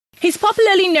He's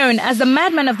popularly known as the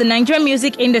madman of the Nigerian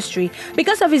music industry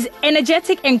because of his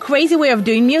energetic and crazy way of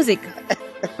doing music.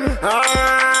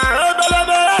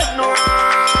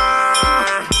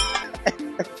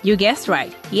 You guessed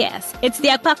right. Yes, it's the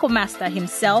Akpako master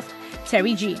himself,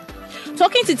 Terry G.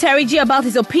 Talking to Terry G about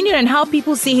his opinion on how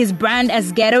people see his brand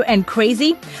as ghetto and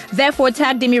crazy, therefore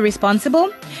tagged him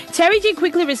irresponsible, Terry G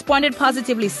quickly responded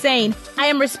positively saying, "I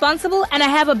am responsible and I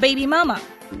have a baby mama."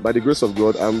 By the grace of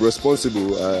God, I'm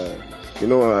responsible. I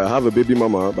have a baby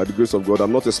mama. By the grace of God,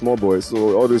 I'm not a small boy.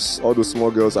 So all those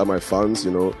small girls are my fans.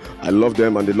 I love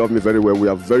them and they love me very well. We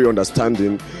are very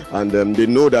understanding, and they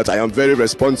know that I am very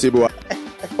responsible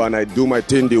and I do my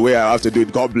thing the way I have to do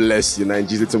it. God bless you, and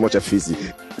Jesus, so much a fizzy.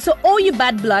 So all you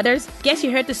bad blooders, guess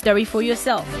you heard the story for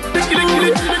yourself.